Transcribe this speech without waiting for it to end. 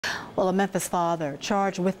Well, a Memphis father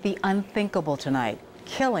charged with the unthinkable tonight,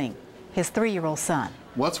 killing his 3-year-old son.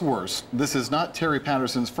 What's worse, this is not Terry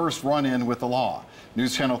Patterson's first run-in with the law.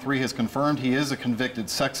 News Channel 3 has confirmed he is a convicted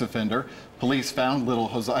sex offender. Police found little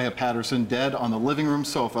Hosea Patterson dead on the living room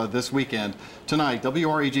sofa this weekend. Tonight,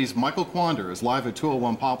 WREG's Michael Quander is live at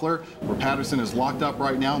 201 Poplar, where Patterson is locked up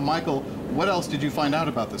right now. Michael, what else did you find out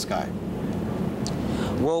about this guy?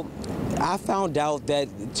 Well, I found out that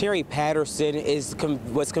Terry Patterson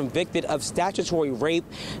was convicted of statutory rape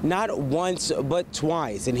not once but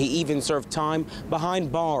twice, and he even served time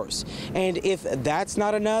behind bars. And if that's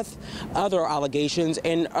not enough, other allegations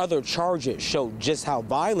and other charges show just how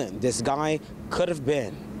violent this guy could have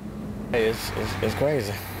been. Hey, it's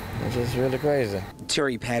crazy. It's just really crazy.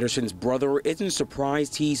 Terry Patterson's brother isn't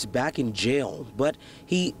surprised he's back in jail, but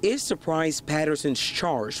he is surprised Patterson's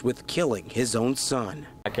charged with killing his own son.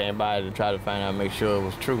 I came by to try to find out, make sure it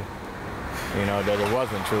was true, you know, that it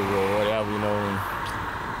wasn't true or whatever, you know,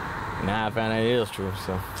 and now I found out it is true,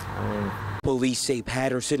 so, I mean. Police say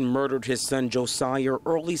Patterson murdered his son Josiah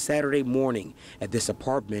early Saturday morning at this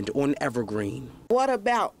apartment on Evergreen. What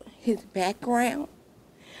about his background?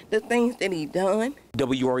 The things that he done?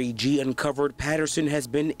 WREG uncovered Patterson has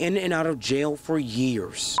been in and out of jail for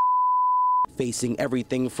years, facing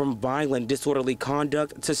everything from violent disorderly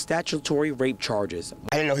conduct to statutory rape charges.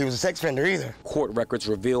 I didn't know he was a sex offender either. Court records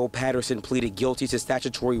reveal Patterson pleaded guilty to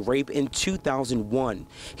statutory rape in 2001.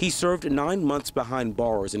 He served 9 months behind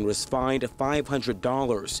bars and was fined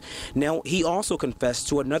 $500. Now, he also confessed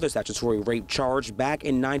to another statutory rape charge back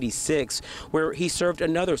in '96, where he served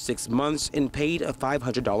another 6 months and paid a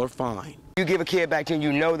 $500 fine. You give a kid back to him,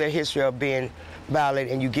 you know their history of being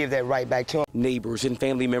violated, and you give that right back to him. Neighbors and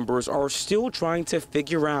family members are still trying to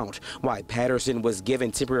figure out why Patterson was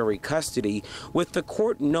given temporary custody, with the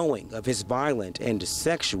court knowing of his violent and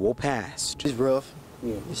sexual past. It's rough.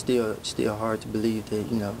 Yeah. It's still hard to believe that,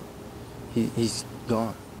 you know, he's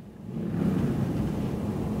gone.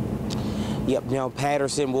 Yep, now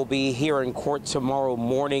Patterson will be here in court tomorrow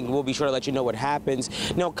morning. We'll be sure to let you know what happens.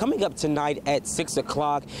 Now, coming up tonight at 6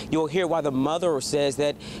 o'clock, you'll hear why the mother says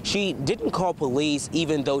that she didn't call police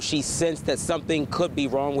even though she sensed that something could be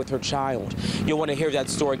wrong with her child. You'll want to hear that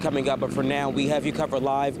story coming up, but for now, we have you covered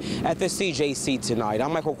live at the CJC tonight.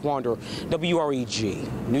 I'm Michael Quander,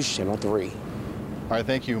 WREG, News Channel 3. All right,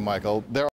 thank you, Michael.